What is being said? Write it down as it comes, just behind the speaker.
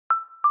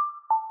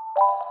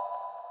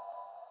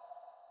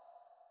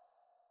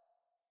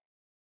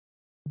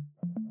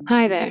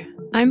Hi there,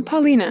 I'm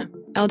Paulina,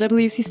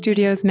 LWC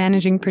Studios'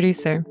 managing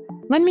producer.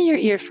 Lend me your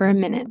ear for a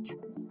minute.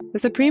 The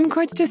Supreme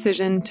Court's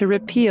decision to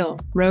repeal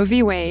Roe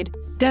v. Wade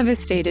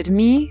devastated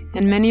me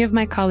and many of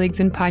my colleagues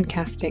in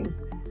podcasting.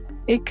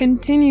 It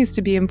continues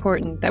to be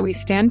important that we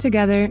stand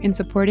together in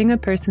supporting a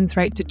person's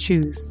right to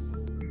choose.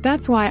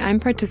 That's why I'm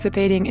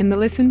participating in the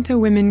Listen to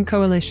Women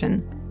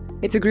Coalition.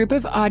 It's a group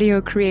of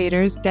audio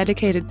creators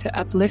dedicated to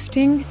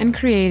uplifting and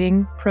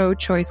creating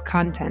pro-choice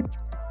content.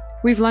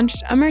 We've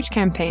launched a merch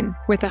campaign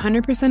with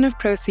 100% of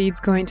proceeds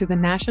going to the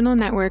National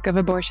Network of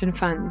Abortion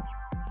Funds.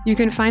 You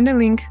can find a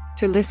link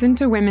to Listen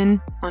to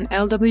Women on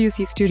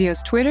LWC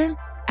Studios Twitter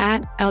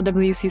at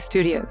LWC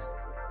Studios.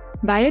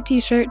 Buy a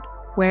t-shirt,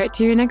 wear it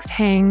to your next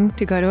hang,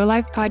 to go to a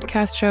live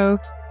podcast show,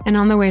 and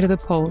on the way to the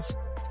polls.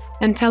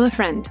 And tell a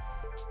friend.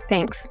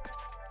 Thanks.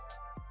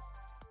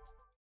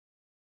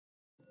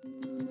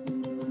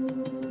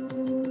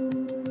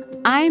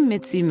 I'm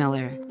Mitzi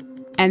Miller,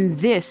 and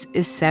this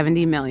is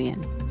 70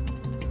 Million.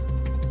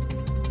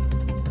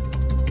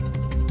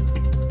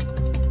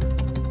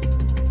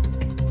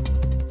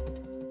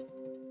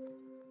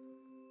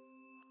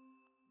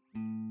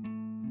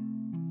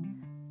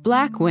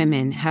 Black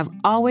women have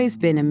always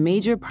been a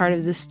major part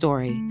of the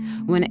story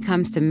when it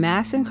comes to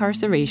mass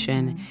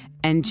incarceration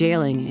and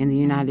jailing in the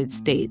United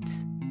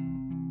States.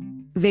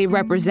 They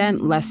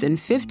represent less than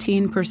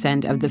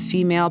 15% of the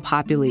female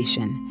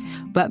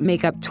population, but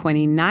make up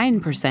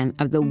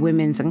 29% of the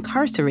women's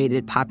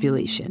incarcerated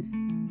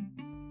population.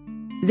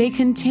 They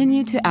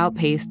continue to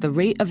outpace the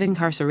rate of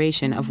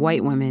incarceration of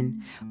white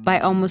women by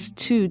almost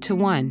 2 to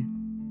 1.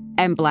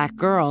 And Black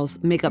girls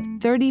make up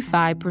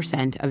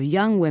 35% of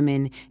young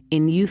women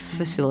in youth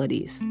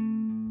facilities.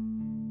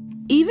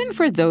 Even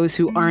for those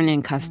who aren't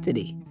in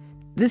custody,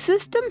 the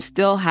system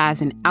still has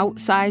an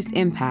outsized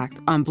impact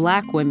on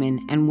Black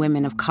women and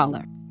women of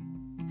color.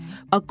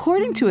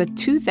 According to a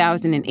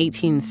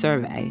 2018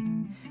 survey,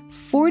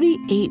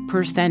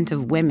 48%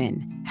 of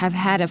women have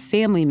had a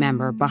family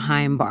member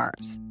behind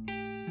bars.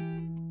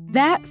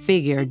 That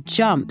figure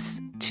jumps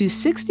to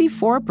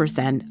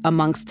 64%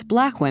 amongst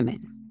Black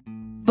women.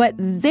 But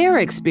their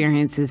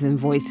experiences and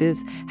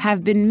voices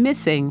have been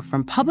missing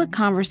from public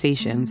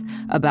conversations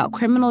about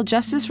criminal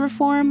justice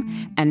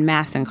reform and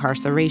mass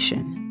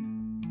incarceration.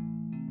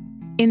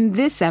 In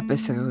this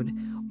episode,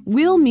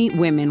 we'll meet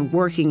women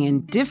working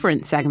in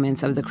different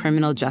segments of the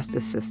criminal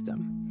justice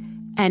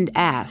system and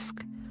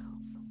ask,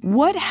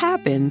 what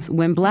happens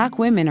when Black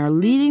women are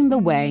leading the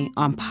way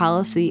on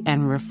policy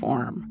and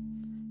reform?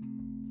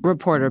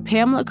 Reporter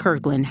Pamela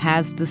Kirkland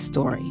has the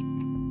story.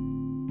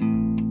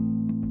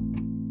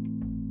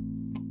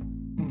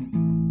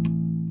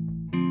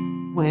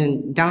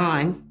 When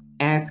Dawn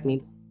asked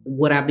me,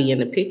 would I be in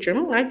the picture?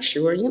 I'm like,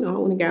 sure, I went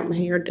and got my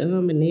hair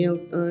done, my nails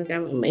done,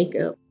 got my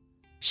makeup.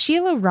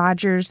 Sheila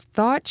Rogers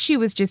thought she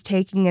was just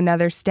taking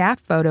another staff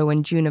photo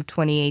in June of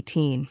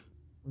 2018.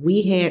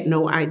 We had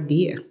no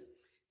idea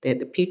that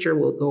the picture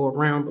would go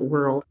around the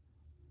world.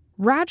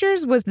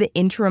 Rogers was the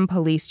interim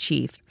police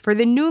chief for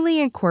the newly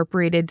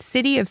incorporated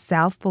city of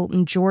South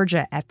Fulton,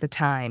 Georgia at the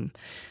time.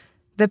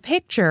 The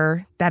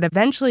picture that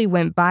eventually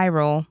went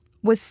viral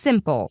was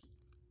simple.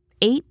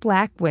 8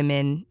 Black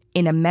women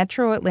in a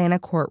Metro Atlanta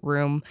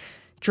courtroom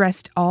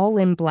dressed all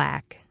in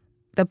black.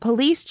 The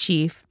police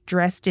chief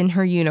dressed in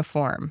her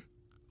uniform,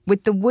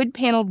 with the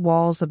wood-paneled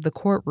walls of the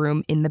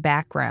courtroom in the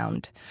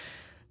background.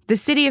 The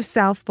city of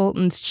South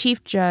Fulton's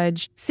chief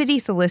judge, city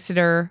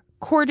solicitor,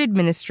 court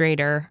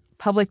administrator,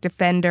 public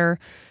defender,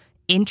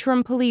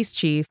 interim police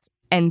chief,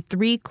 and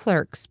 3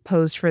 clerks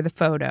posed for the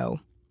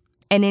photo.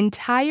 An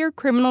entire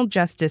criminal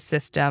justice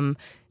system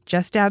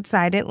just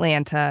outside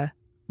Atlanta,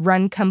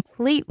 run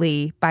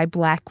completely by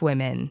Black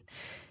women.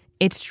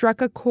 It struck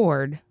a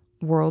chord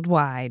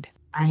worldwide.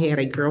 I had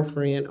a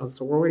girlfriend, a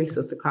sorority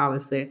sister, call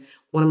and said,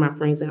 one of my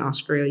friends in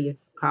Australia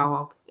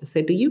called and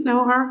said, do you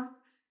know her?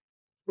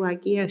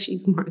 Like, yeah,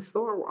 she's my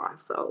soror.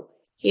 So,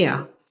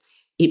 yeah,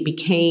 it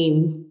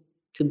became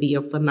to be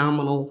a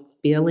phenomenal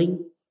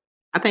feeling.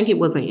 I think it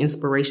was an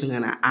inspiration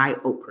and an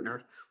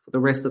eye-opener for the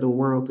rest of the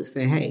world to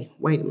say, hey,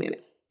 wait a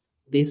minute,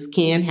 this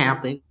can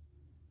happen.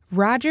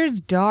 Rogers'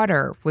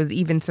 daughter was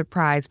even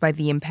surprised by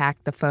the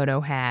impact the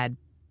photo had.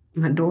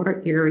 My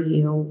daughter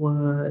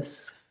Ariel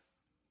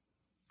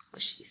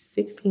she's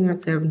 16 or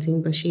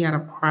 17, but she had a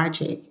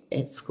project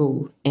at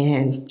school.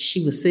 And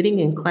she was sitting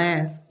in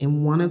class,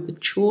 and one of the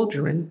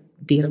children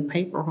did a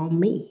paper on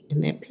me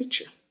in that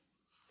picture.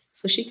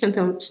 So she couldn't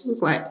tell me. She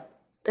was like,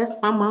 that's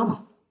my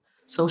mama.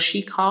 So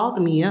she called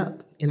me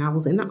up, and I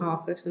was in the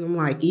office, and I'm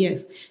like,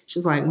 yes. She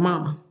was like,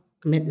 Mama,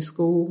 I'm at the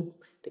school.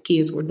 The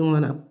kids were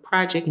doing a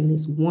project, and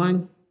this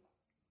one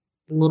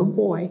little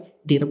boy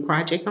did a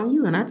project on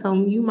you. And I told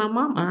him, you my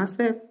mama. I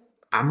said,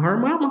 I'm her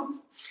mama.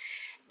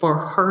 For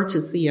her to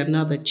see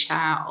another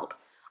child,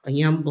 a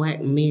young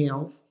Black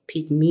male,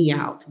 pick me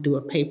out to do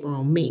a paper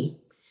on me,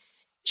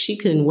 she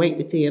couldn't wait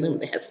to tell them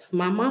that's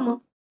my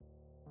mama.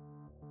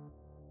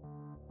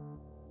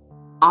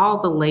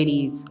 All the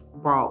ladies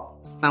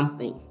brought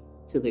something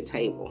to the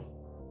table,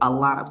 a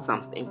lot of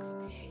some things.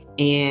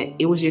 And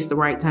it was just the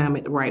right time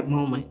at the right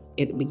moment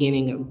at the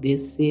beginning of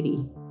this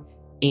city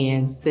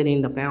and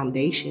setting the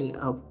foundation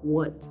of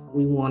what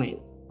we wanted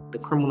the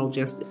criminal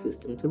justice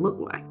system to look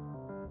like.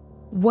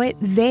 What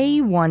they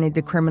wanted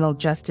the criminal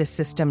justice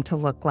system to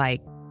look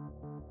like.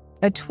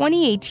 A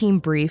 2018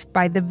 brief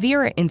by the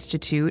Vera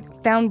Institute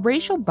found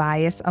racial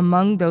bias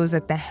among those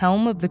at the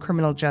helm of the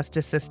criminal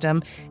justice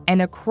system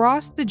and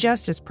across the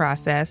justice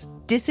process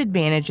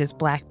disadvantages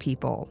Black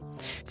people,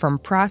 from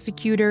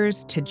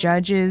prosecutors to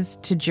judges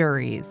to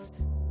juries.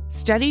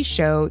 Studies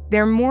show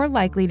they're more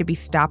likely to be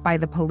stopped by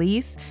the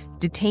police,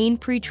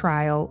 detained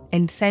pre-trial,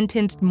 and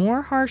sentenced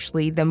more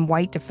harshly than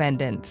white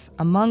defendants,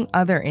 among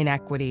other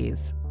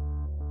inequities.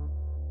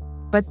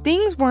 But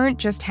things weren't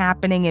just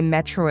happening in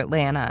Metro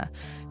Atlanta.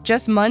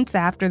 Just months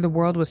after the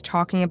world was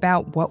talking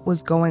about what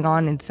was going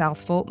on in South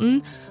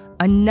Fulton,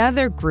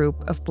 another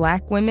group of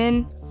Black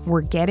women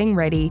were getting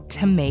ready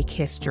to make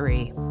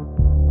history.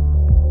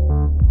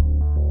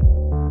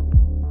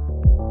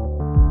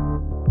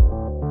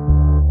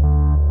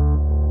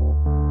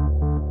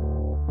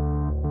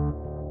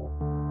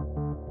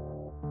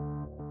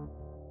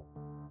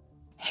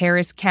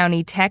 Harris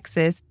County,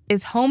 Texas,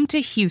 is home to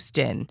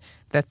Houston,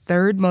 the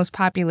third most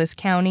populous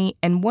county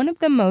and one of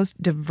the most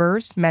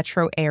diverse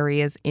metro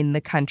areas in the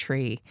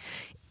country.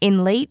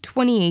 In late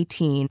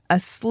 2018, a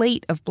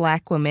slate of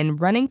Black women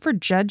running for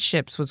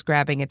judgeships was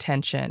grabbing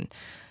attention.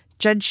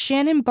 Judge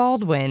Shannon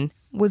Baldwin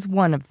was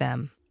one of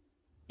them.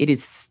 It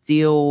is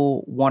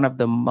still one of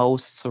the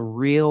most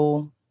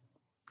surreal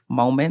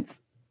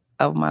moments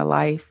of my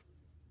life.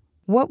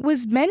 What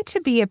was meant to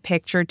be a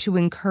picture to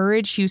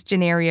encourage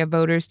Houston area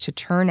voters to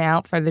turn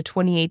out for the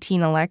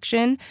 2018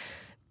 election,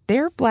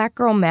 their Black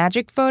Girl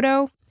Magic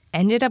photo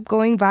ended up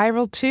going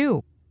viral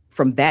too.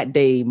 From that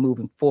day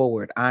moving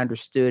forward, I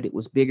understood it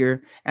was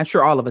bigger. I'm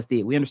sure all of us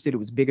did. We understood it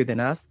was bigger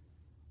than us.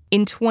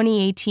 In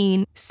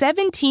 2018,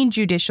 17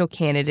 judicial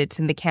candidates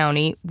in the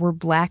county were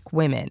Black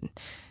women.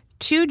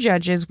 2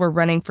 judges were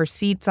running for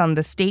seats on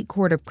the State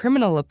Court of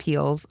Criminal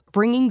Appeals,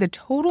 bringing the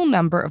total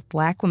number of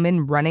Black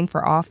women running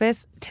for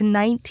office to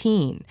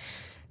 19.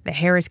 The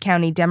Harris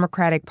County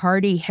Democratic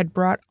Party had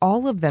brought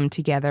all of them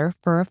together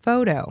for a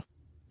photo.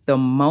 The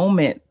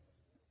moment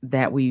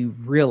that we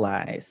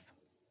realized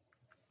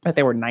that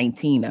there were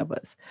 19 of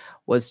us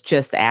was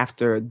just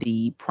after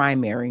the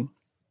primary.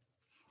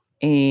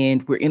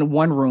 And we're in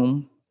one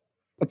room.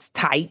 It's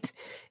tight.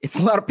 It's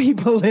a lot of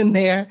people in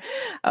there.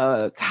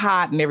 It's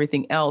hot and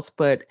everything else.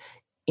 But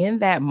in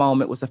that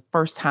moment was the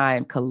first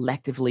time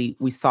collectively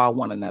we saw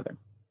one another.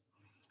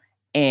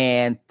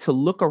 And to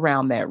look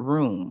around that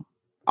room,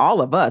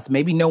 all of us,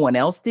 maybe no one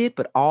else did,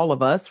 but all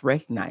of us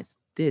recognized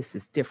this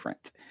is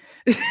different.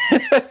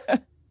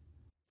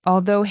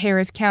 Although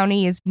Harris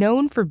County is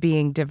known for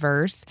being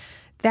diverse,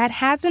 that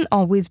hasn't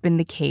always been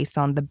the case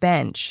on the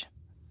bench.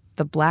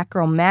 The Black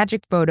Girl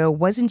Magic photo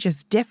wasn't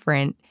just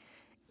different,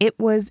 it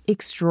was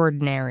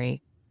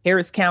extraordinary.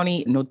 Harris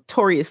County,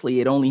 notoriously,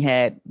 it only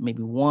had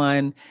maybe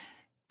 1,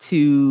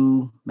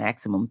 2,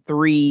 maximum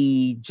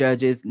 3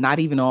 judges, not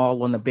even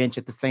all on the bench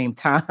at the same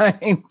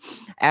time,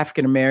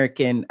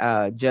 African-American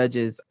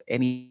judges,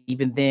 and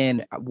even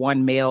then,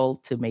 1 male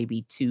to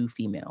maybe 2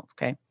 females,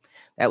 okay?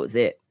 That was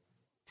it.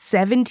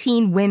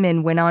 17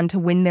 women went on to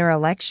win their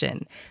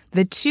election.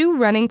 The 2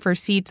 running for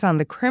seats on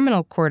the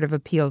Criminal Court of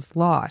Appeals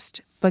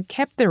lost, but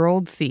kept their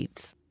old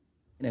seats.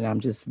 And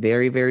I'm just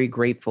very, very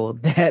grateful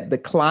that the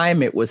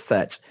climate was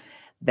such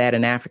that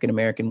an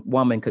African-American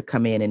woman could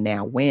come in and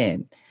now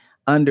win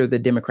under the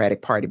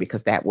Democratic Party,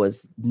 because that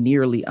was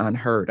nearly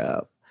unheard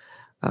of.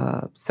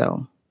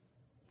 So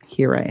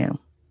here I am.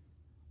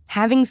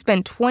 Having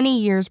spent 20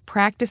 years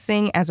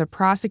practicing as a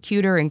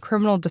prosecutor and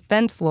criminal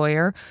defense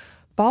lawyer,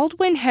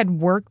 Baldwin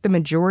had worked the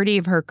majority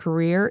of her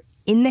career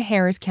in the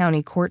Harris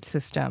County court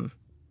system.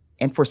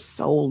 And for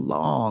so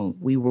long,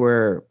 we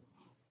were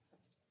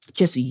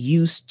just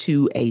used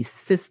to a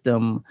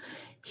system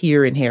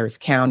here in Harris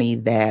County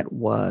that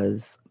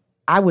was,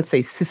 I would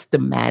say,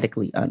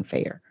 systematically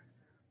unfair.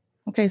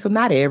 Okay, so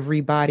not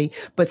everybody,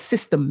 but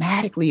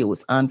systematically it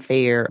was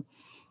unfair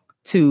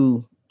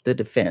to the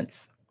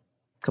defense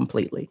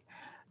completely.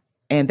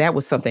 And that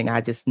was something I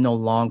just no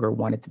longer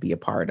wanted to be a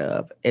part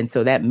of. And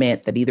so that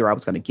meant that either I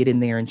was going to get in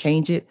there and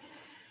change it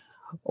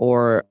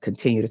or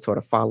continue to sort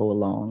of follow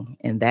along.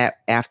 And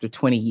that, after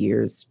 20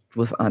 years,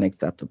 was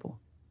unacceptable.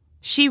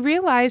 She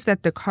realized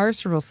that the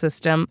carceral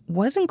system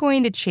wasn't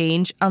going to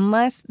change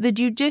unless the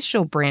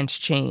judicial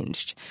branch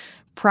changed.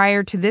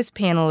 Prior to this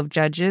panel of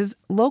judges,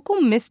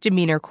 local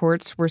misdemeanor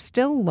courts were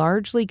still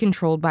largely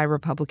controlled by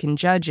Republican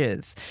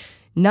judges.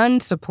 None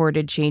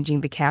supported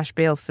changing the cash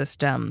bail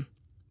system.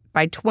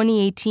 By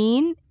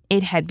 2018,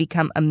 it had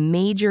become a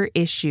major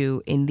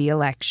issue in the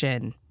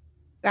election.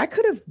 I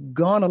could have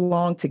gone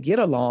along to get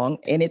along,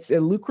 and it's a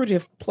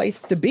lucrative place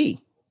to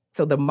be.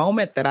 So the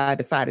moment that I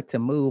decided to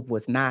move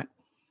was not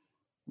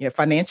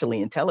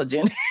financially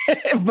intelligent,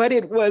 but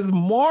it was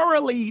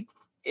morally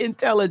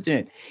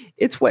intelligent.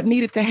 It's what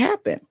needed to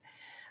happen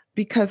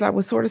because I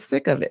was sort of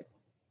sick of it.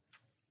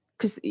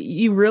 because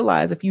you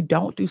realize if you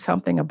don't do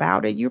something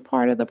about it, you're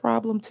part of the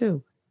problem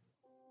too.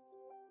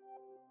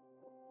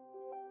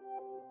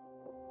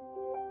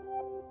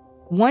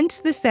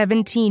 Once the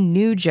 17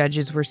 new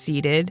judges were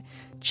seated,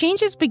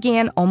 changes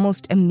began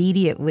almost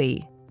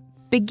immediately,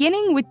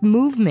 beginning with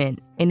movement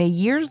in a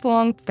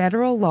years-long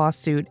federal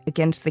lawsuit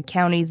against the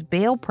county's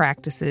bail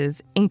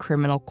practices in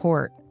criminal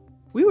court.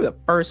 We were the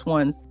first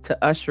ones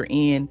to usher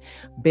in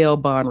bail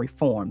bond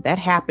reform. That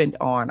happened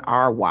on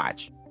our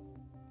watch.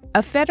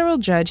 A federal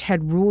judge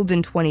had ruled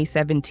in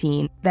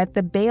 2017 that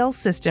the bail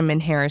system in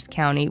Harris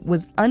County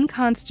was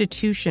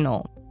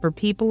unconstitutional for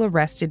people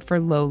arrested for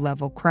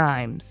low-level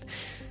crimes.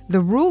 The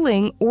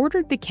ruling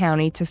ordered the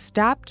county to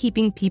stop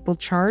keeping people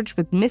charged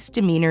with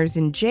misdemeanors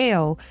in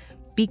jail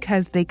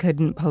because they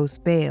couldn't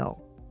post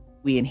bail.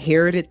 We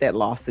inherited that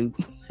lawsuit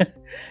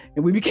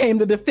and we became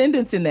the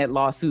defendants in that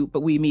lawsuit,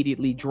 but we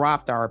immediately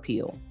dropped our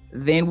appeal.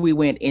 Then we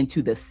went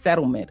into the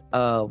settlement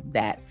of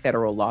that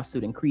federal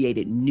lawsuit and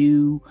created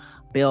new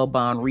bail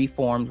bond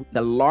reforms.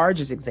 The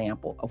largest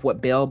example of what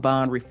bail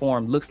bond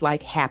reform looks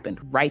like happened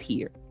right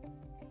here.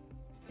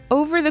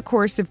 Over the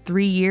course of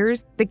 3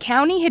 years, the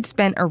county had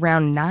spent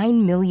around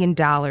 $9 million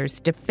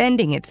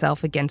defending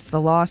itself against the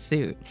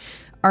lawsuit,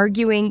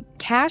 arguing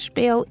cash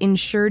bail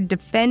insured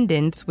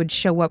defendants would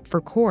show up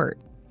for court.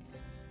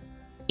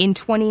 In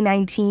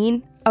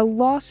 2019, a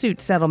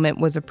lawsuit settlement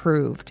was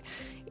approved.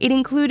 It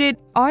included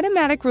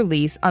automatic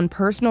release on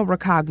personal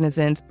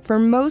recognizance for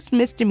most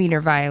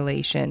misdemeanor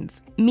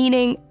violations,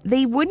 meaning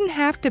they wouldn't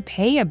have to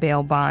pay a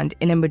bail bond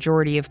in a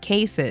majority of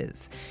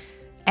cases,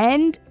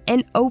 and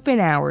an open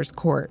hours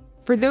court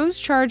for those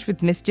charged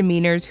with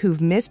misdemeanors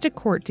who've missed a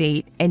court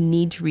date and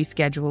need to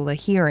reschedule a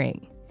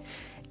hearing.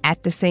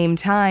 At the same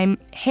time,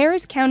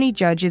 Harris County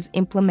judges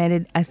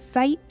implemented a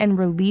cite and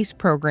release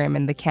program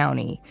in the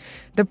county.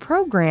 The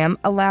program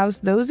allows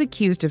those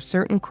accused of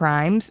certain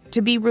crimes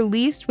to be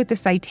released with a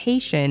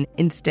citation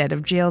instead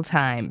of jail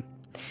time.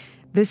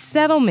 The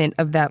settlement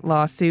of that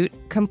lawsuit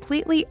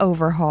completely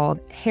overhauled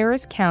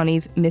Harris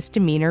County's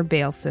misdemeanor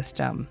bail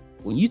system.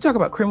 When you talk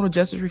about criminal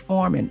justice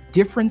reform and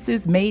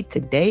differences made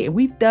today, and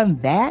we've done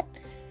that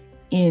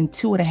in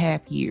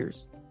 2.5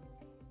 years.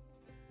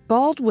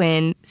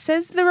 Baldwin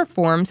says the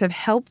reforms have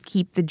helped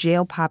keep the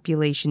jail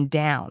population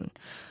down.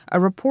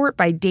 A report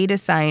by data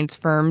science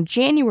firm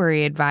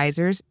January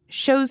Advisors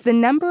shows the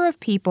number of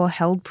people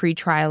held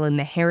pretrial in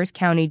the Harris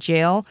County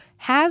Jail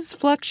has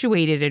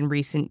fluctuated in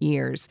recent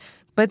years,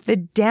 but the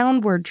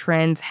downward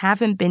trends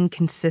haven't been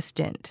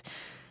consistent.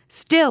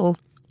 Still,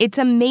 it's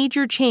a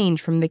major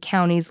change from the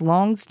county's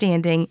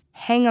long-standing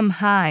hang 'em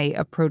high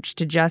approach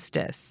to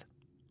justice.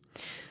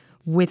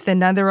 With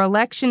another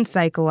election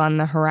cycle on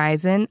the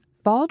horizon,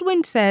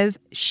 Baldwin says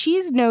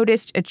she's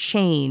noticed a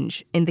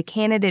change in the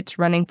candidates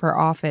running for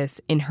office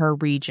in her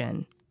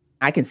region.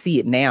 I can see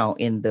it now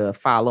in the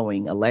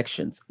following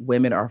elections.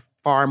 Women are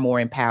far more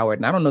empowered.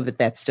 And I don't know that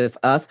that's just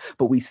us,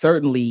 but we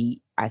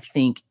certainly, I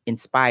think,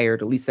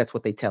 inspired, at least that's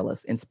what they tell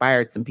us,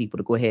 inspired some people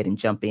to go ahead and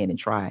jump in and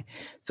try.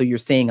 So you're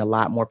seeing a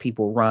lot more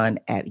people run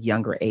at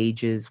younger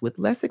ages with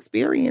less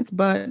experience,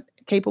 but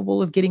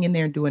capable of getting in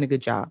there and doing a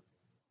good job.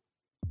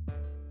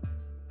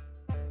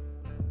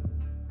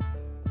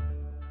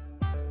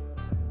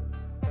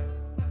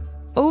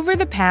 Over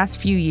the past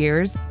few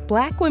years,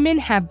 Black women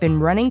have been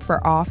running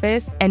for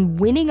office and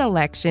winning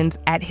elections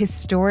at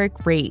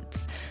historic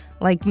rates,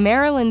 like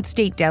Maryland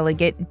State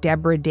Delegate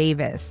Deborah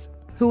Davis,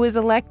 who was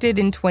elected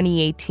in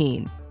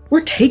 2018.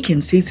 We're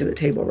taking seats at the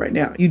table right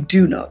now. You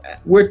do know that.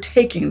 We're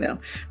taking them.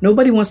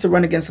 Nobody wants to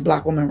run against a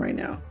Black woman right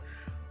now.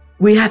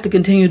 We have to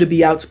continue to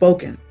be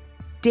outspoken.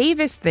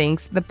 Davis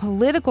thinks the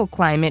political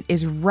climate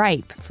is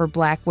ripe for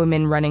Black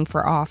women running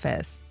for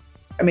office.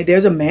 I mean,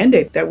 there's a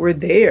mandate that we're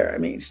there. I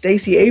mean,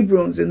 Stacey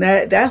Abrams and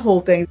that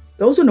whole thing,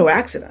 those are no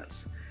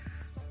accidents.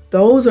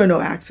 Those are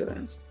no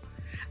accidents.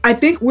 I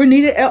think we're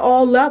needed at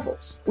all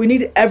levels. We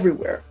need it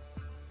everywhere.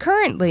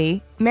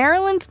 Currently,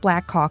 Maryland's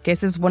Black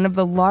Caucus is one of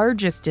the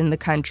largest in the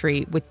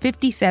country with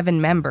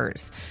 57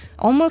 members,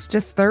 almost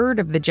a third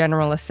of the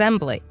General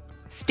Assembly.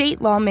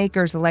 State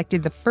lawmakers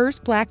elected the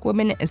first Black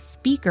woman as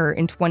Speaker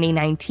in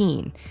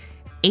 2019,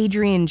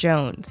 Adrienne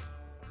Jones.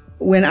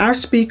 When our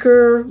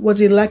Speaker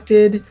was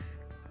elected,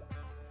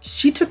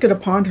 she took it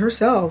upon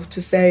herself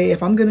to say,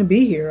 if I'm going to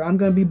be here, I'm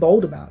going to be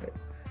bold about it.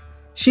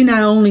 She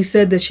not only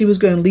said that she was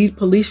going to lead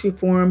police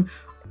reform,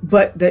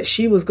 but that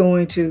she was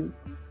going to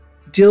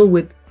deal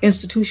with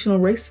institutional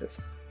racism.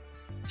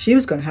 She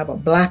was going to have a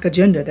Black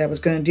agenda that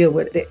was going to deal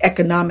with the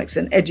economics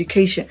and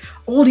education,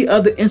 all the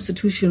other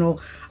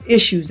institutional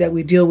issues that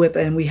we deal with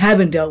and we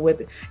haven't dealt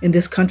with in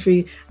this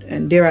country,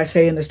 and dare I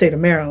say in the state of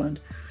Maryland.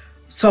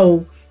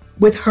 So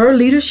with her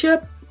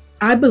leadership,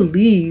 I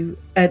believe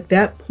at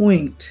that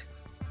point,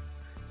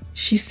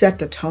 she set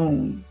the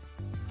tone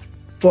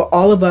for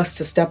all of us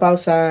to step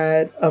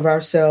outside of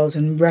ourselves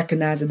and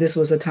recognize that this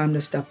was a time to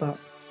step up.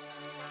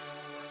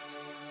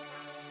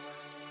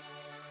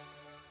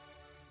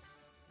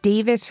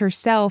 Davis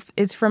herself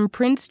is from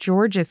Prince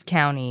George's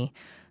County,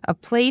 a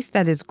place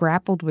that has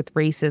grappled with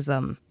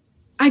racism.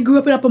 I grew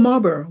up in Upper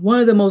Marlboro, one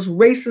of the most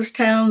racist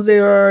towns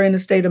there are in the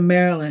state of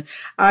Maryland.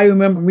 I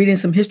remember reading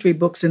some history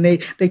books, and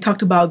they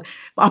talked about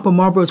Upper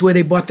Marlboro is where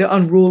they bought their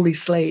unruly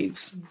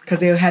slaves,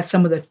 because they had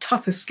some of the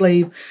toughest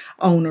slave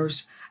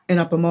owners in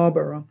Upper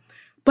Marlboro.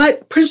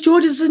 But Prince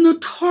George's is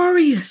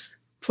notorious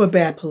for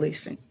bad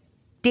policing.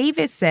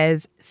 Davis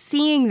says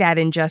seeing that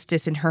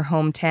injustice in her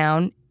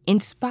hometown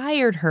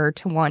inspired her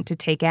to want to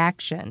take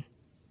action.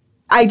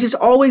 I just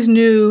always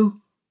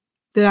knew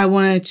that I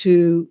wanted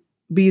to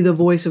be the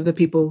voice of the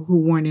people who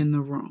weren't in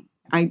the room.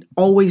 I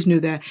always knew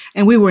that.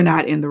 And we were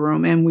not in the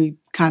room, and we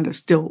kind of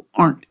still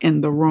aren't in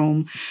the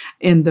room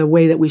in the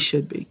way that we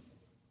should be.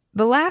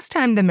 The last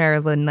time the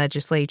Maryland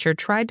legislature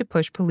tried to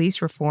push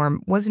police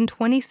reform was in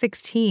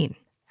 2016,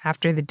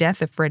 after the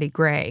death of Freddie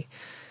Gray.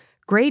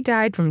 Gray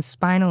died from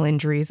spinal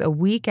injuries a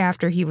week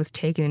after he was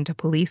taken into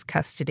police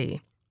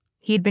custody.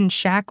 He had been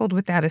shackled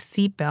without a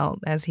seatbelt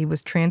as he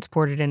was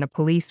transported in a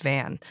police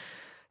van.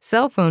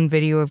 Cell phone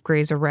video of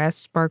Gray's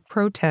arrest sparked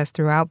protests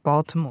throughout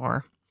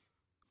Baltimore.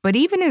 But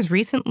even as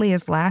recently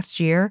as last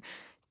year,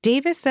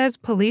 Davis says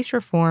police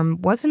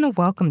reform wasn't a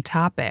welcome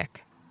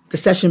topic. The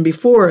session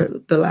before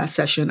the last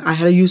session, I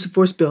had a use of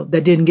force bill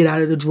that didn't get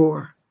out of the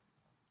drawer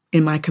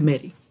in my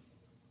committee.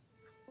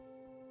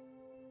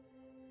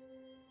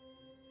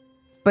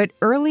 But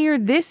earlier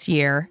this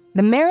year,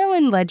 the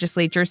Maryland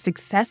legislature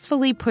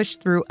successfully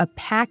pushed through a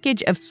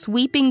package of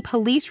sweeping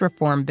police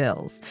reform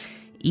bills,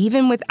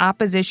 even with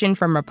opposition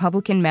from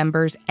Republican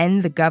members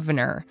and the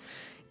governor.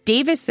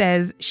 Davis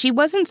says she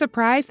wasn't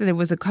surprised that it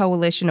was a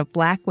coalition of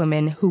Black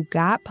women who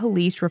got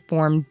police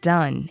reform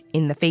done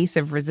in the face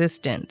of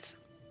resistance.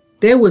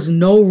 There was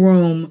no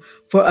room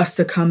for us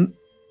to come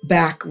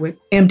back with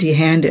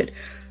empty-handed.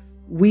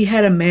 We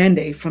had a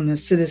mandate from the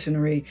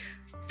citizenry,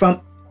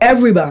 from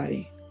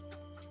everybody,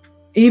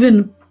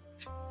 even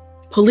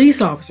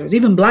police officers,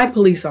 even Black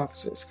police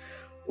officers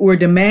were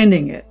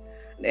demanding it.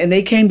 And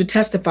they came to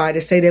testify to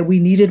say that we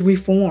needed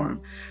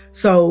reform.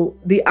 So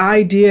the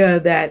idea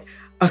that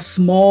a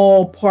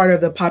small part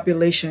of the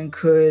population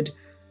could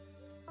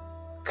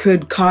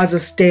cause a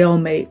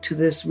stalemate to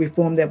this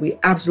reform that we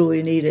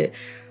absolutely needed,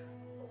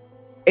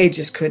 it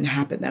just couldn't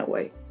happen that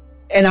way.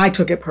 And I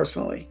took it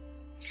personally.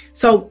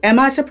 So am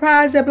I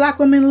surprised that Black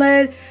women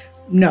led?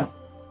 No.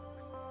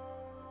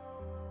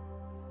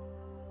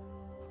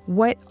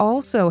 What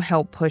also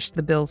helped push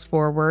the bills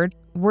forward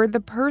were the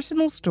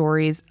personal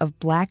stories of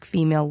Black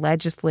female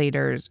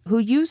legislators who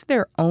used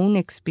their own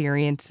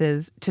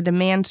experiences to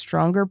demand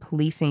stronger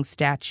policing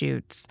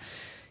statutes.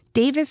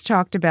 Davis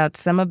talked about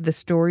some of the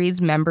stories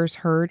members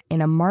heard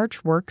in a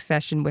March work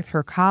session with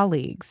her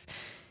colleagues.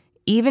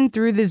 Even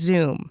through the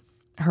Zoom,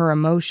 her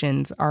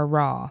emotions are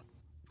raw.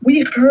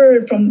 We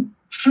heard from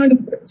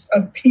hundreds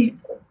of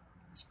people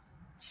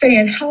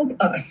saying, help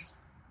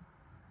us.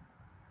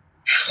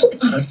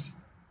 Help us.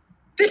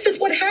 This is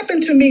what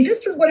happened to me.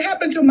 This is what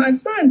happened to my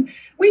son.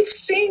 We've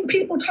seen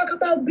people talk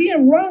about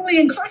being wrongly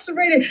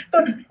incarcerated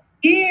for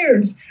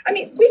years. I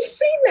mean, we've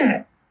seen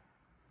that.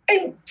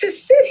 And to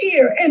sit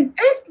here and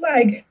act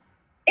like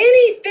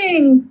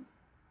anything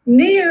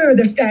near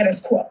the status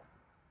quo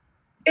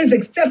is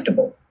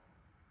acceptable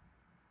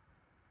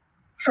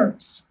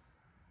hurts.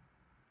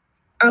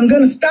 I'm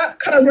going to stop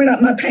covering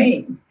up my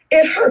pain.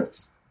 It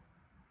hurts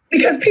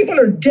because people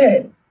are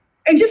dead.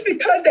 And just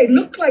because they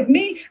look like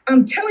me,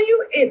 I'm telling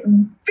you, it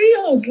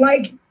feels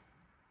like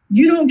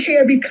you don't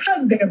care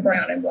because they're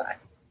brown and Black.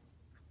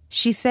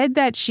 She said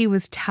that she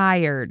was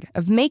tired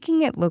of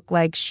making it look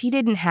like she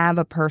didn't have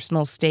a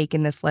personal stake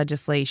in this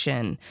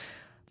legislation,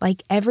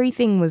 like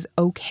everything was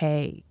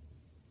okay.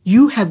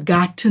 You have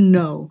got to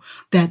know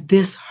that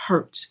this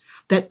hurts,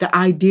 that the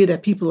idea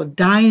that people are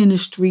dying in the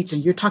streets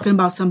and you're talking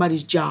about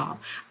somebody's job,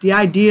 the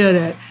idea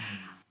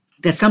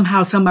that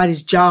somehow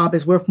somebody's job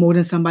is worth more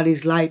than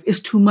somebody's life is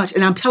too much.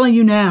 And I'm telling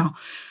you now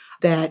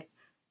that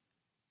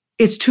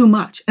it's too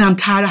much. And I'm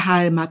tired of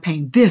hiding my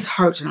pain. This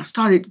hurts. And I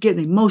started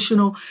getting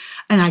emotional.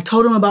 And I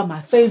told him about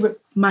my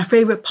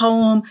favorite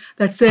poem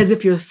that says,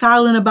 if you're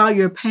silent about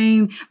your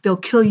pain, they'll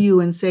kill you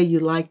and say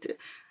you liked it.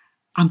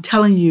 I'm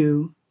telling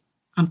you,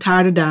 I'm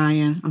tired of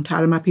dying. I'm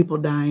tired of my people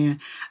dying.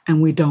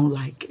 And we don't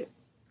like it.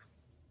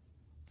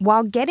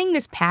 While getting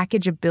this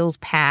package of bills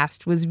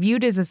passed was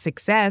viewed as a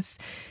success,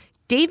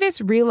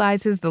 Davis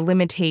realizes the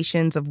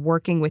limitations of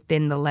working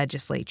within the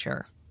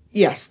legislature.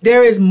 Yes,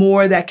 there is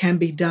more that can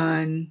be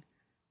done.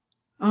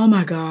 Oh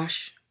my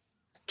gosh.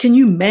 Can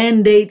you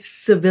mandate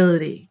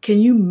civility? Can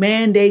you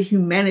mandate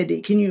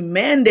humanity? Can you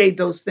mandate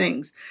those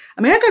things?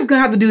 America's going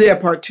to have to do their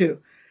part too.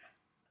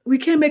 We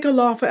can't make a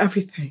law for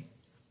everything.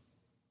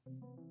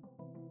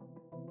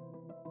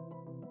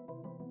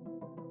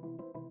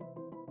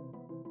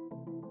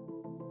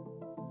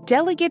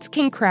 Delegates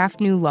can craft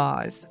new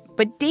laws,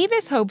 but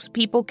Davis hopes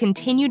people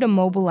continue to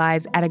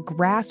mobilize at a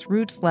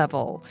grassroots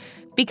level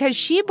because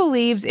she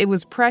believes it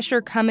was pressure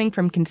coming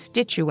from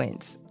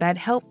constituents that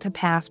helped to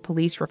pass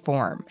police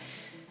reform,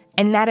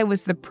 and that it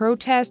was the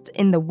protests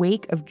in the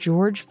wake of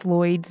George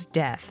Floyd's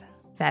death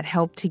that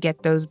helped to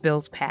get those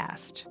bills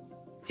passed.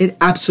 It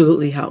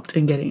absolutely helped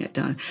in getting it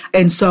done.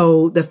 And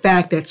so the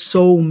fact that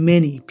so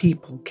many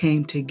people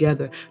came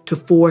together to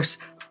force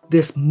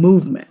this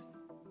movement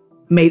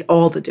made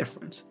all the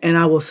difference. And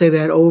I will say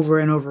that over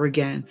and over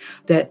again,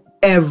 that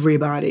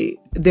everybody,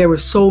 there were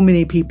so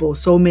many people,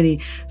 so many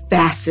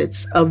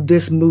facets of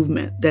this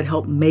movement that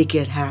helped make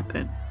it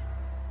happen.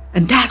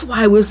 And that's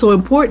why it was so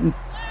important.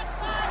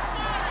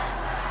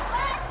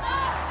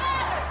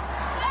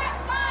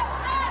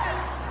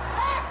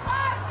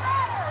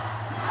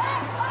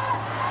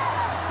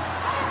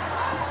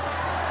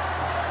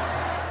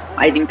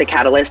 I think the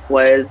catalyst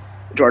was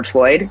George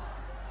Floyd.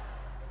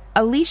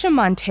 Alicia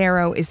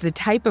Montero is the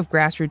type of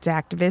grassroots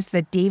activist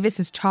that Davis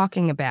is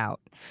talking about,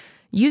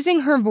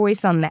 using her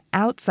voice on the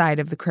outside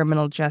of the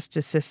criminal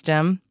justice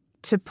system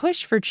to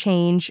push for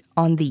change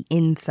on the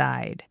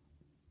inside.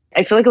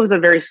 I feel like it was a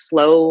very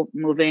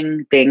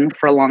slow-moving thing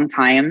for a long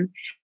time.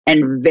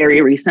 And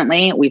very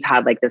recently, we've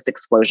had like this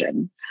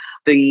explosion.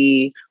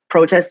 The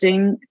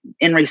protesting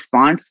in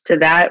response to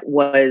that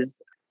was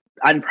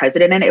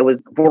unprecedented. It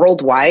was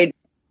worldwide.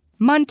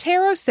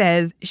 Montero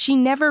says she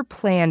never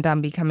planned on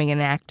becoming an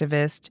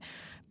activist,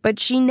 but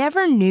she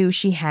never knew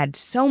she had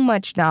so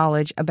much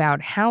knowledge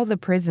about how the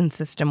prison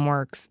system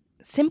works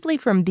simply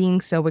from being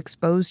so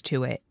exposed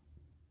to it.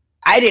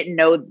 I didn't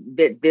know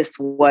that this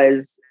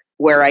was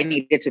where I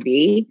needed to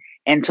be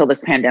until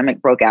this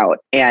pandemic broke out.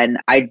 And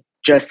I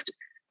just,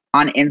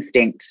 on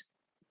instinct,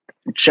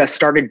 just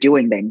started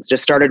doing things,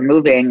 just started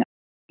moving.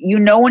 You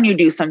know, when you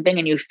do something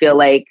and you feel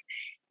like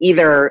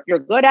either you're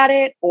good at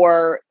it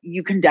or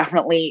you can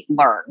definitely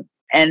learn.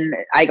 And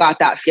I got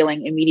that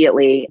feeling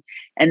immediately.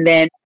 And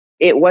then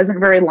it wasn't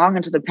very long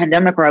into the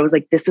pandemic where I was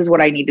like, this is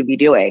what I need to be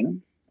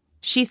doing.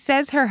 She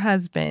says her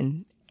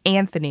husband,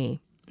 Anthony,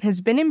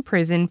 has been in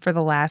prison for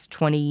the last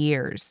 20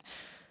 years.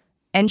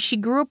 And she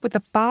grew up with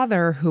a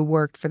father who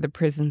worked for the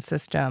prison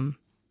system.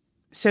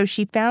 So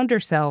she found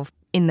herself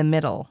in the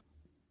middle.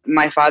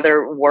 My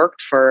father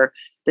worked for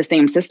the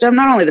same system,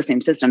 not only the same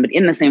system, but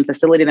in the same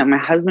facility that my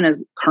husband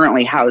is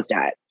currently housed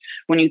at.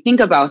 When you think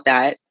about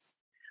that,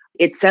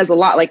 it says a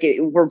lot. Like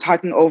we're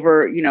talking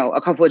over,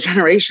 a couple of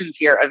generations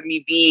here of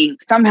me being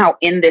somehow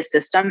in this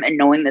system and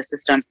knowing the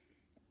system.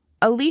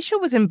 Alicia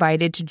was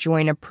invited to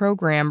join a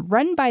program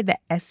run by the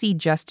SC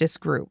Justice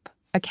Group,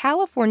 a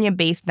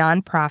California-based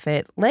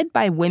nonprofit led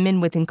by women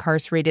with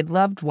incarcerated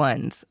loved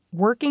ones,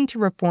 working to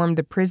reform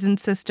the prison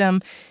system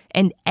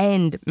and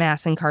end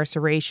mass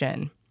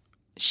incarceration.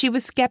 She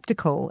was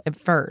skeptical at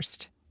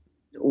first.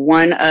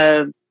 One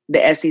of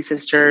the SC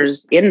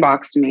sisters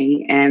inboxed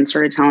me and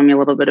started telling me a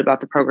little bit about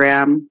the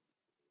program.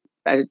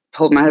 I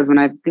told my husband,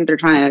 I think they're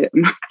trying to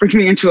bring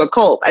me into a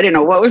cult. I didn't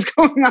know what was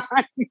going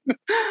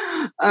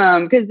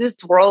on. Because this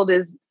world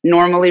is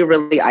normally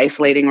really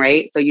isolating,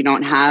 right? So you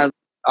don't have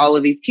all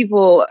of these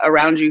people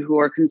around you who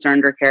are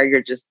concerned or care.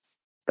 You're just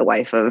the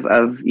wife of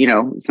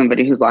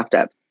somebody who's locked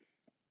up.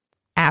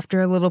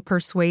 After a little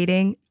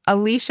persuading,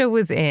 Alicia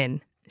was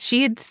in.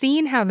 She had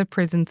seen how the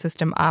prison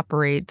system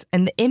operates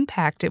and the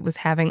impact it was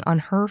having on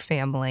her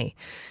family.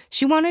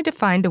 She wanted to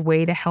find a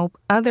way to help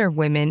other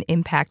women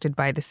impacted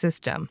by the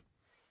system.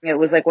 It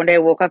was like one day I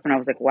woke up and I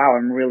was like, wow,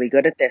 I'm really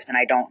good at this and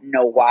I don't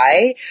know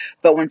why.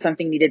 But when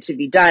something needed to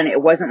be done,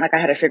 it wasn't like I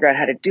had to figure out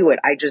how to do it.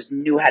 I just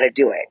knew how to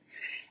do it.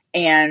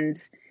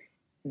 And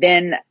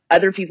then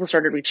other people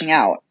started reaching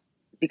out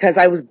because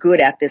I was good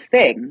at this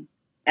thing.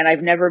 And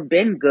I've never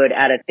been good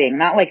at a thing,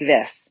 not like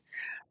this.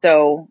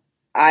 So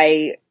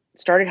I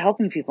started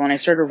helping people and I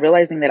started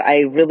realizing that I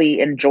really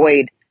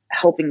enjoyed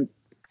helping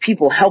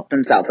people help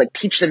themselves, like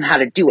teach them how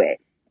to do it.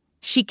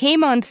 She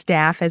came on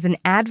staff as an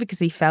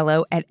advocacy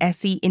fellow at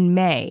SE in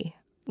May,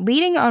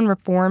 leading on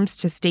reforms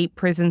to state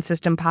prison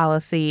system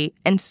policy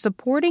and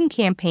supporting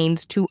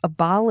campaigns to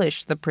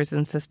abolish the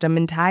prison system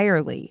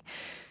entirely.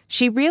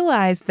 She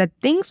realized that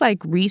things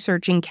like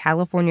researching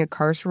California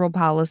carceral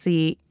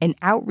policy and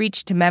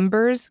outreach to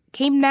members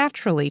came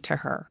naturally to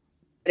her.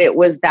 It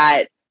was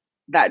that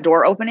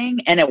door opening,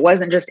 and it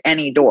wasn't just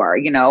any door,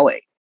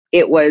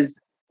 it was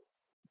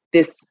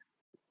this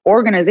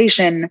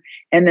organization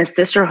and this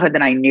sisterhood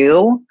that I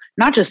knew,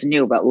 not just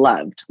knew, but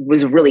loved,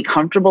 was really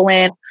comfortable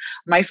in.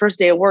 My first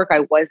day of work, I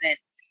wasn't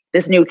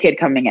this new kid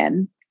coming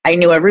in. I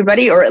knew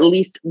everybody, or at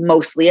least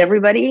mostly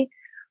everybody,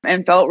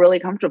 and felt really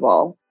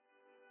comfortable.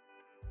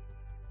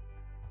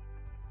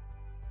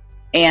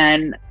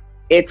 And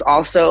it's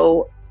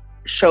also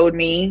showed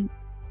me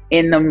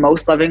in the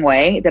most loving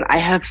way that I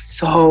have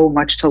so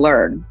much to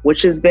learn,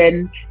 which has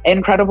been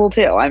incredible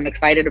too. I'm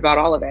excited about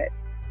all of it.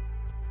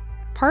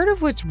 Part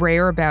of what's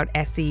rare about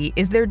SE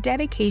is their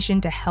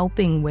dedication to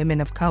helping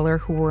women of color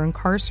who were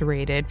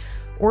incarcerated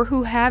or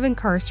who have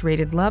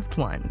incarcerated loved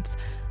ones.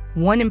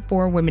 1 in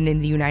 4 women in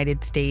the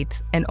United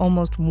States and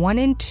almost 1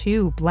 in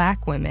 2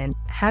 Black women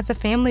has a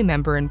family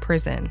member in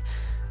prison.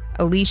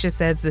 Alicia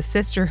says the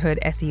sisterhood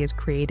SE has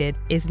created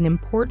is an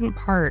important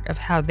part of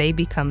how they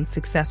become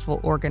successful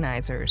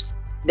organizers.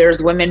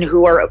 There's women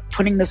who are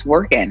putting this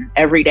work in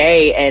every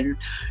day, and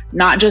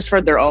not just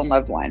for their own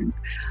loved one.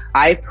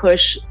 I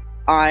push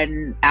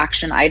on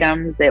action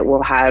items that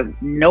will have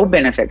no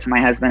benefit to my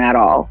husband at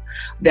all,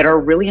 that are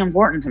really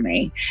important to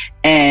me.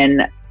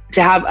 And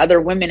to have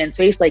other women in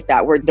space like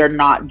that, where they're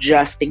not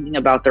just thinking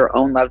about their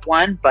own loved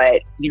one,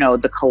 but, you know,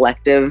 the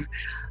collective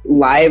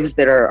lives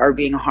that are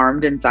being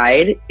harmed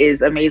inside,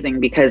 is amazing,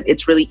 because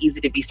it's really easy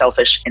to be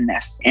selfish in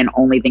this and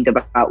only think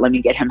about, let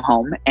me get him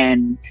home,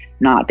 and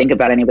not think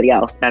about anybody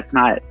else. That's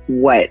not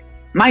what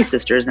my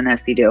sisters in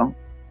SC do.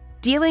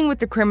 Dealing with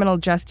the criminal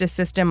justice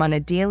system on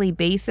a daily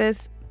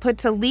basis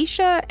puts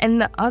Alicia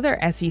and the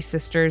other SE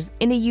sisters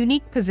in a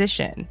unique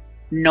position.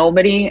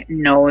 Nobody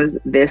knows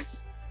this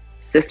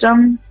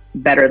system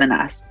better than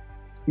us.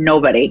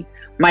 Nobody.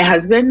 My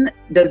husband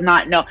does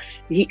not know.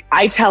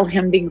 I tell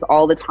him things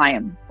all the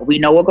time. We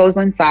know what goes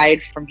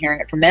inside from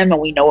hearing it from them,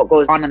 and we know what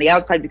goes on the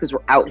outside because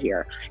we're out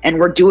here and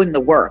we're doing the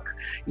work.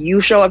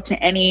 You show up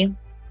to any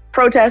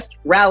protest,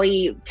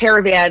 rally,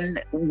 caravan,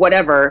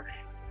 whatever,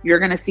 you're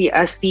going to see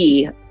a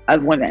sea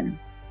of women,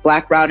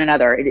 Black, brown, and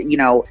other. You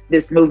know,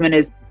 this movement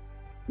is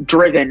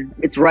driven.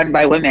 It's run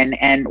by women,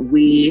 and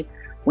we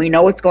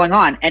know what's going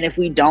on. And if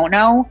we don't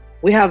know,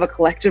 we have a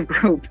collective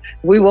group.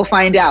 We will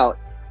find out.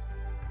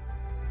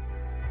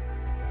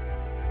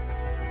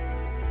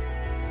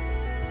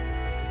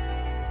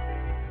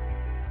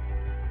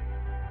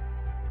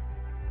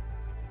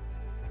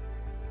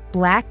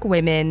 Black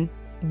women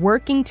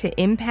working to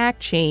impact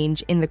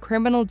change in the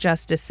criminal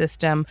justice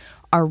system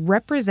are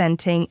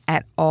representing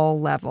at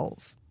all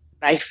levels.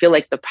 I feel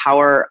like the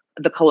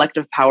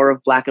collective power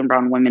of Black and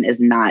brown women is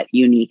not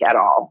unique at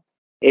all.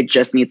 It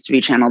just needs to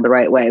be channeled the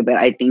right way. But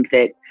I think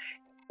that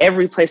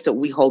every place that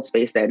we hold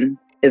space in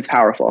is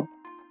powerful.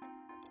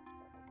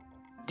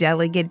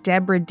 Delegate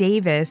Deborah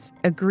Davis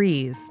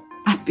agrees.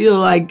 I feel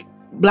like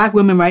Black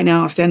women right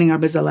now are standing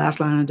up as the last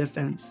line of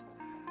defense.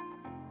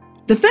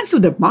 Defense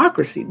of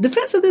democracy,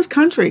 defense of this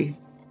country.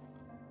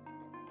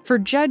 For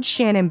Judge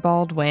Shannon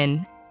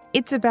Baldwin,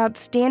 it's about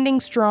standing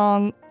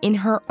strong in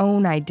her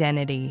own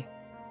identity.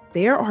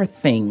 There are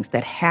things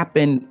that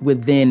happen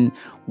within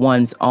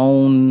one's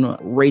own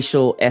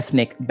racial,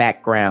 ethnic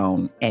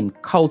background and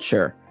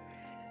culture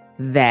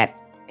that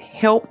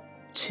help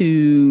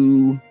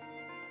to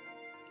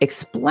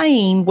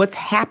explain what's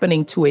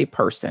happening to a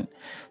person.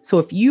 So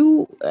if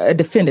you, a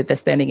defendant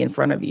that's standing in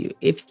front of you,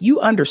 if you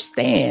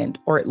understand,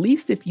 or at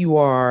least if you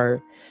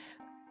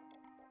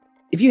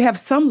have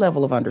some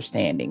level of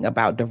understanding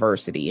about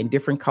diversity in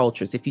different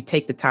cultures, if you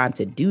take the time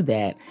to do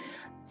that,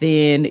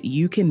 then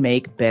you can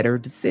make better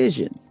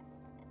decisions.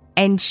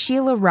 And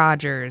Sheila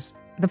Rogers,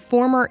 the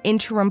former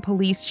interim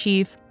police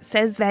chief,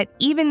 says that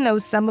even though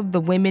some of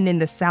the women in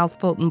the South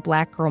Fulton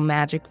Black Girl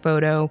Magic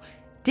photo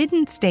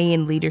didn't stay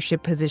in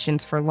leadership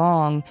positions for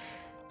long,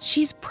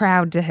 she's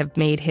proud to have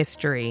made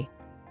history.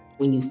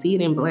 When you see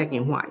it in black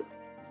and white,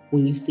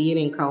 when you see it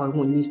in color,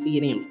 when you see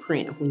it in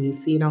print, when you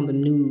see it on the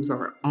news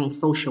or on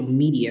social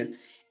media,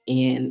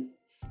 and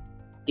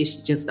it's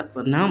just a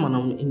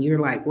phenomenon, and you're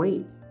like,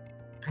 wait,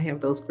 I have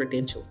those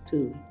credentials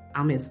too.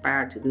 I'm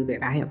inspired to do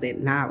that. I have that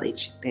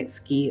knowledge, that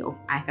skill.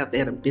 I have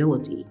that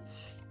ability.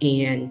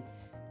 And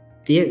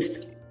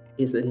this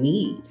is a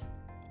need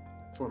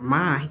for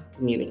my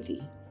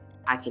community.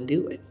 I can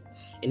do it.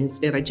 And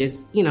instead of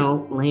just,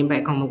 laying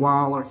back on the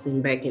wall or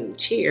sitting back in the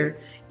chair,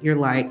 you're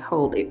like,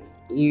 hold it.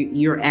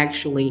 You're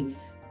actually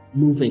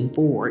moving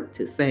forward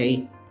to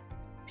say,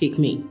 pick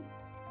me.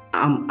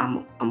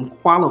 I'm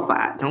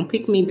qualified. Don't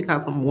pick me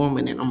because I'm a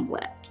woman and I'm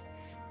Black.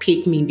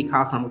 Pick me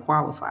because I'm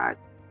qualified.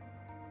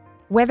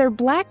 Whether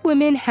Black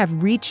women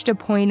have reached a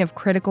point of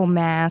critical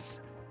mass,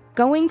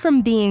 going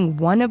from being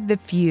one of the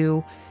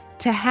few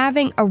to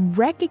having a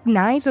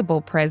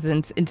recognizable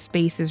presence in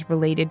spaces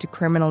related to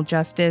criminal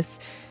justice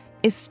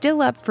is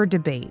still up for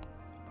debate.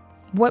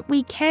 What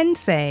we can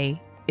say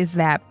is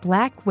that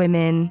Black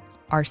women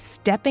are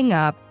stepping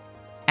up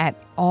at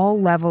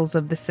all levels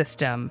of the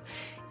system,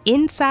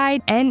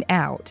 inside and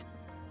out,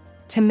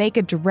 to make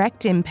a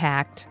direct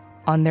impact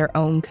on their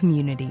own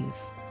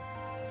communities.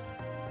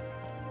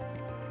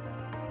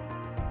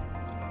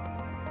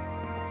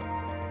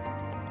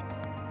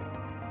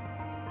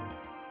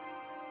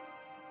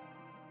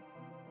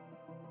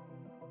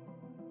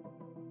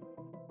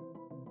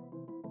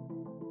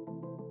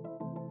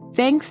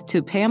 Thanks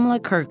to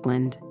Pamela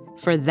Kirkland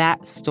for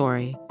that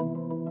story.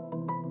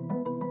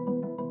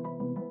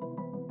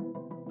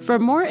 For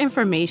more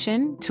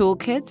information,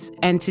 toolkits,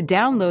 and to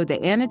download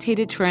the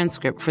annotated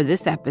transcript for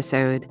this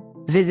episode,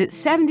 visit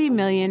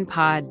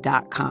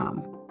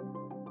 70millionpod.com.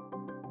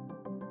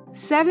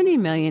 70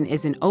 Million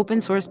is an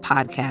open-source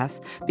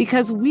podcast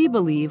because we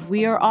believe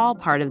we are all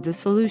part of the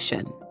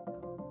solution.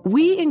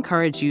 We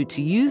encourage you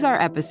to use our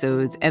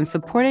episodes and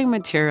supporting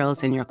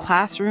materials in your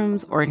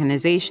classrooms,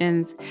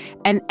 organizations,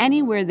 and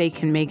anywhere they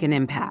can make an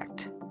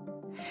impact.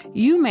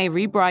 You may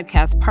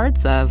rebroadcast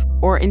parts of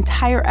or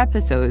entire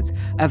episodes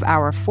of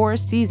our 4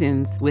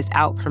 seasons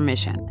without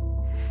permission.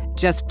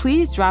 Just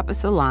please drop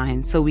us a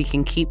line so we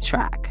can keep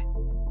track.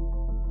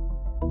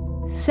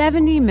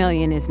 70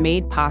 Million is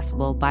made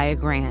possible by a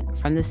grant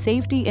from the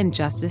Safety and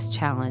Justice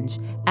Challenge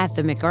at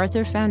the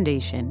MacArthur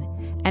Foundation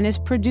and is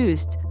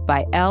produced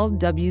by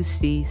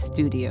LWC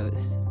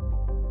Studios.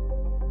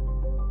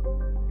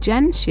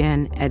 Jen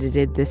Xian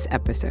edited this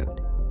episode.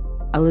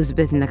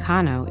 Elizabeth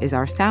Nakano is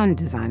our sound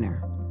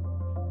designer.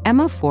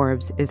 Emma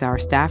Forbes is our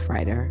staff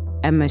writer,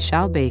 and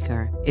Michelle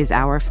Baker is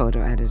our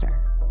photo editor.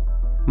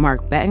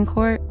 Mark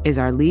Betancourt is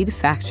our lead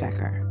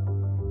fact-checker.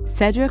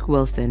 Cedric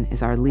Wilson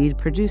is our lead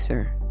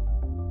producer.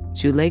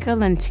 Juleka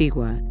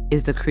Lantigua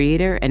is the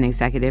creator and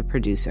executive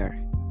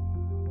producer.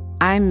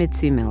 I'm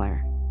Mitzi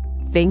Miller.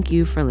 Thank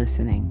you for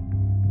listening.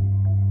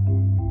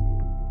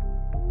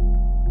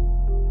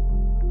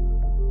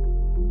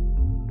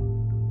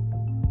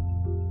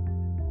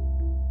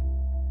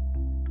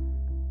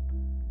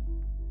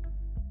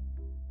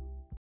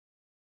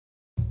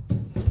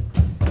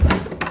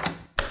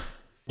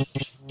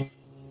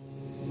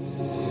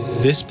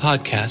 This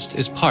podcast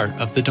is part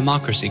of the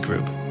Democracy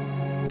Group.